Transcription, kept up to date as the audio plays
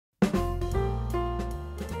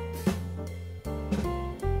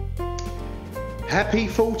Happy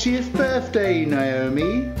 40th birthday,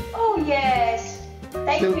 Naomi. Oh yes.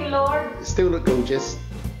 Thank you, Lord. Still look gorgeous.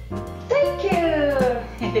 Thank you.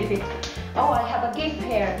 Oh, I have a gift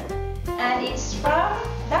here. And it's from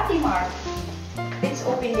Daddy Mark. Let's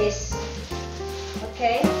open this.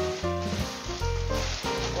 Okay.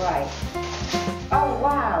 Right. Oh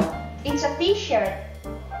wow. It's a t-shirt.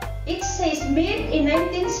 It says made in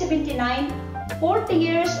 1979. 40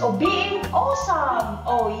 years of being awesome.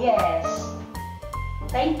 Oh yes.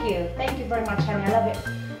 Thank you. Thank you very much, honey. I love it.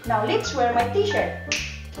 Now let's wear my t-shirt.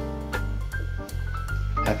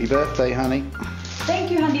 Happy birthday, honey.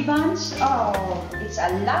 Thank you, Honey Buns. Oh, it's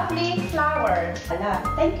a lovely flower.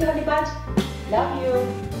 Thank you, Honey Buns. Love you.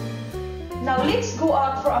 Now let's go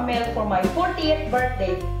out for a meal for my 40th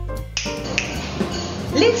birthday.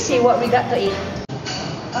 Let's see what we got to eat.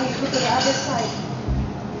 Oh, you go to the other side.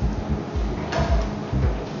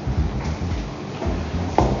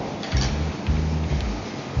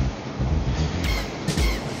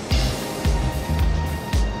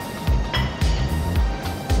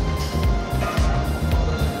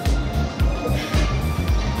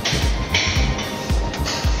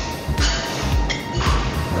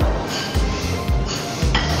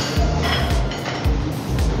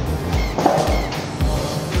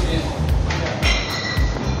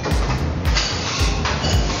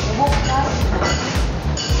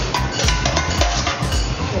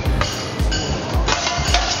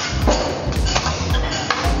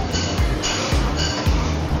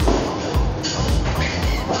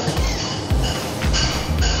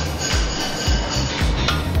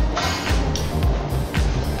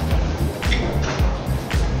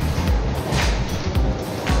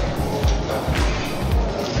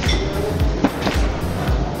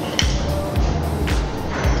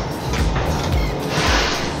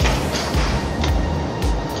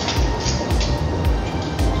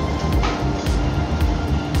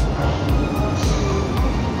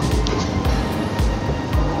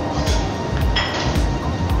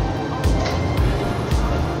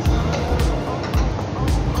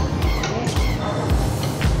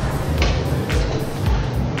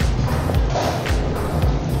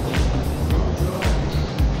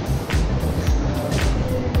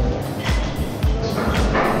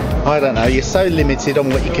 I don't know, you're so limited on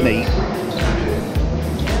what you can eat.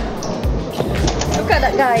 Look at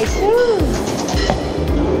that, guys. Ooh.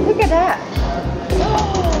 Look at that.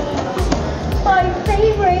 Oh, my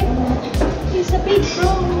favorite is a big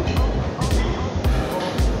roll.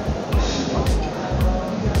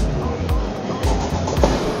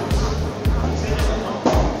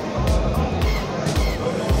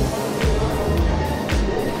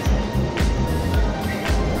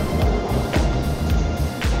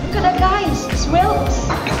 Guys, swells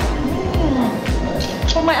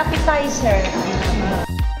for my appetizer.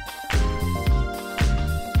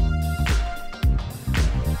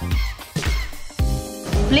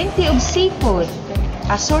 Plenty of seafood,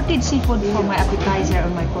 assorted seafood for my appetizer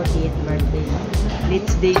on my 40th birthday.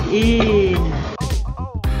 Let's dig in.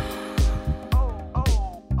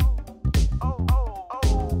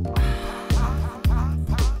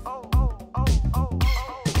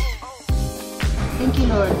 Thank you,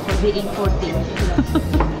 Lord, for being 40.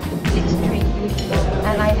 Let's drink.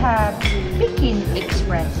 And I have Peking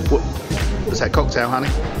Express. What's that cocktail, honey?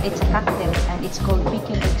 It's a cocktail and it's called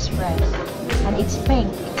Peking Express. And it's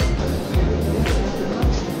pink.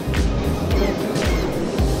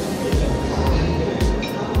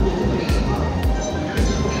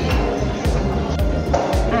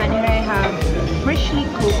 And here I have freshly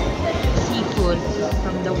cooked seafood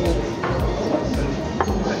from the Wolf.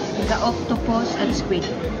 The octopus and squid.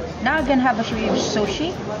 Now I'm gonna have a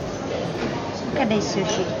sushi. Look at this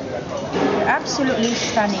sushi. They're absolutely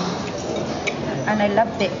stunning. And I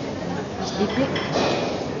loved it. Let's dip it.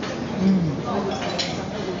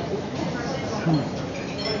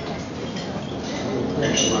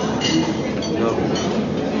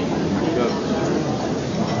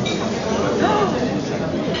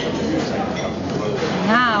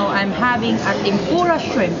 Now I'm having a tempura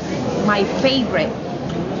shrimp, my favorite.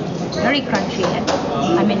 Very crunchy and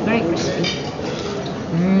very crispy.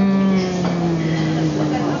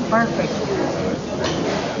 Perfect.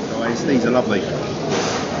 Guys, these are lovely.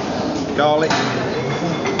 Garlic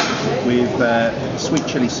with sweet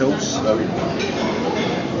chili sauce.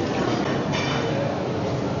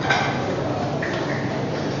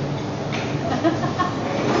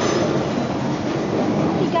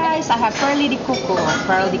 I have pearly de coco.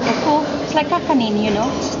 Pearl de coco, it's like kakanin, you know,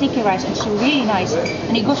 sticky rice. It's really nice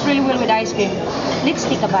and it goes really well with ice cream. Let's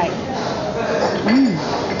take a bite.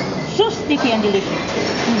 So sticky and delicious.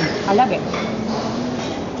 I love it.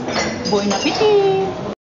 Bon appetit!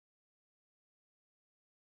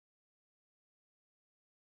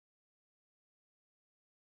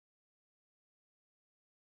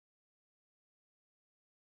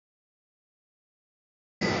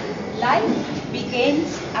 Life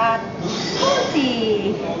begins at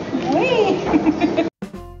 40. Wait.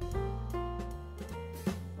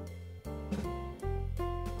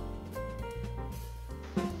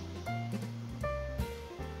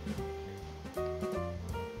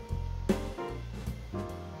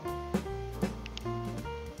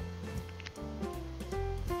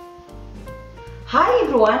 Hi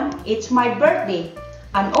everyone, it's my birthday,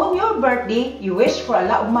 and on your birthday, you wish for a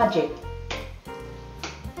lot of magic.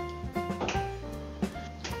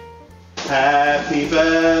 Happy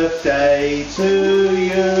birthday to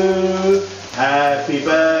you. Happy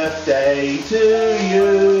birthday to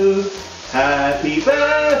you. Happy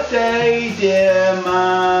birthday, dear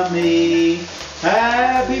Mummy.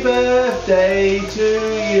 Happy birthday to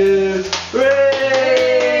you.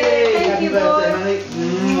 Hooray! Thank Happy you, birthday, boy. honey.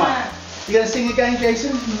 Mwah. You gonna sing again,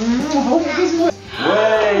 Jason?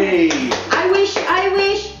 Hooray! I wish.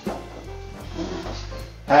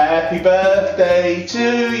 Happy birthday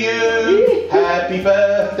to you. Happy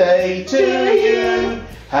birthday to you.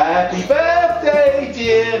 Happy birthday,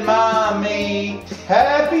 dear Mummy.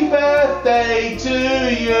 Happy birthday to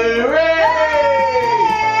you. Hooray!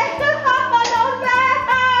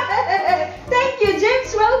 Thank you,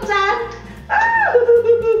 James. Well done.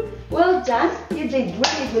 Well done. You did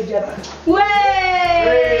really good job. Way!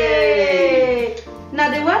 Hooray!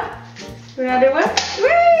 Another one. Another one.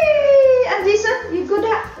 Way! And Jason, you go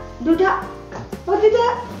that. Do that. Oh, do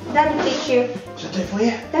that. Daddy teach you. Shall I do it for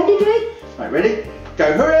you? Daddy do it. Right, ready?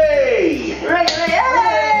 Go, hooray! Right, right.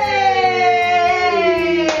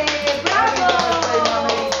 Hey! Bravo!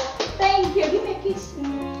 Thank you. Give me a kiss.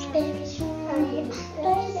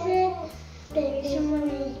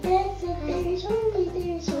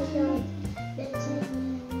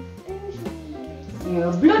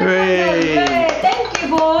 You're beautiful. Hooray! Thank you,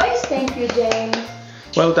 boys. Thank you, James.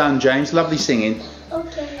 Well done, James. Lovely singing.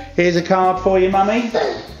 Okay. Here's a card for you, Mummy.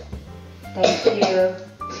 Thank you.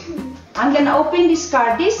 I'm gonna open this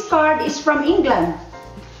card. This card is from England.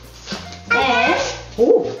 And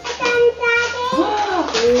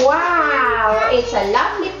wow, it's a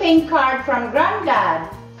lovely pink card from Granddad.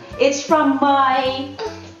 It's from my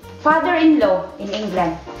father-in-law in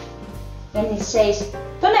England. And it says,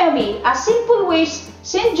 to Naomi, a simple wish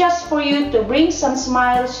sent just for you to bring some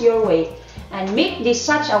smiles your way and make this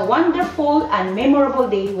such a wonderful and memorable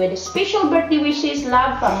day with special birthday wishes,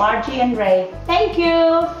 love from Margie and Ray. Thank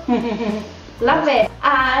you. Love it.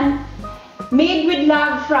 And made with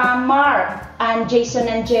love from Mark and Jason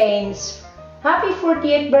and James. Happy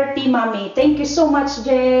 40th birthday, Mommy. Thank you so much,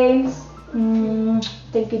 James.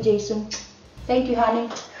 Thank you, Jason. Thank you, honey.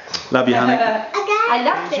 Love you, honey. I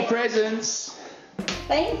love Here's your it. presents.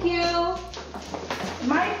 Thank you.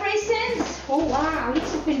 My presents. Oh wow,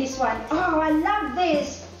 let's open this one. Oh, I love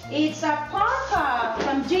this. It's a parka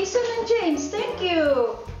from Jason and James. Thank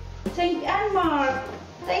you. Thank you, and Mark.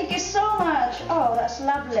 Thank you so much. Oh, that's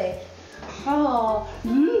lovely. Oh,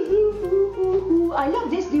 I love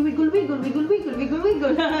this. The wiggle, wiggle, wiggle, wiggle, wiggle,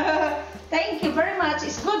 wiggle. Thank you very much.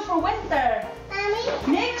 It's good for winter.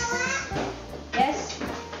 Next. Yes.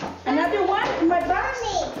 Another one in my box.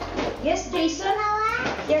 Yes, Jason.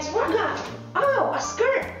 Yes, what got? Oh, a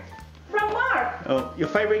skirt from Mark. Oh, your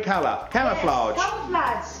favourite colour? Camouflage. Yes,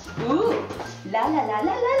 camouflage. Ooh. La la la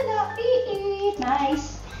la la la.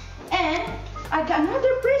 Nice. And I got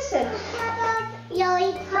another present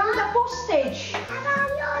from the postage.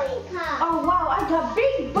 Oh wow, I got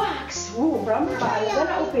big box. Ooh, brown bag. I'm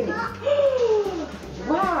gonna open it.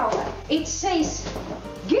 Wow. It says,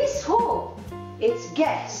 guess who? It's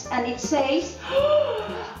guess. And it says,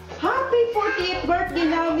 happy 40th birthday,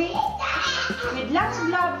 Naomi. With lots of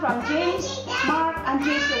love from James, Mark, and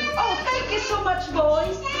Jason. Oh, thank you so much,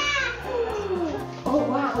 boys. Oh,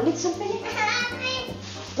 wow. Let's open it.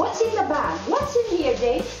 What's in the bag? What's in here,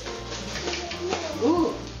 Dave?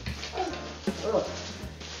 Ooh. Oh.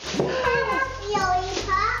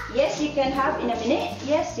 Yes, you can have in a minute.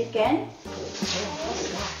 Yes, you can.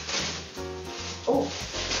 Oh,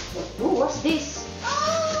 ooh, what's this?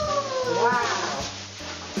 Wow.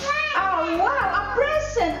 Oh, wow, a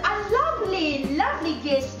present. A lovely, lovely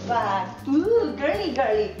gift bag. Ooh, girly,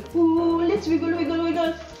 girly. Ooh, let's wiggle, wiggle,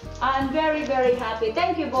 wiggle. I'm very, very happy.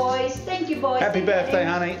 Thank you, boys. Thank you, boys. Happy birthday,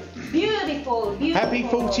 honey. Beautiful, beautiful. Happy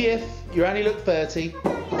 40th. You only look 30.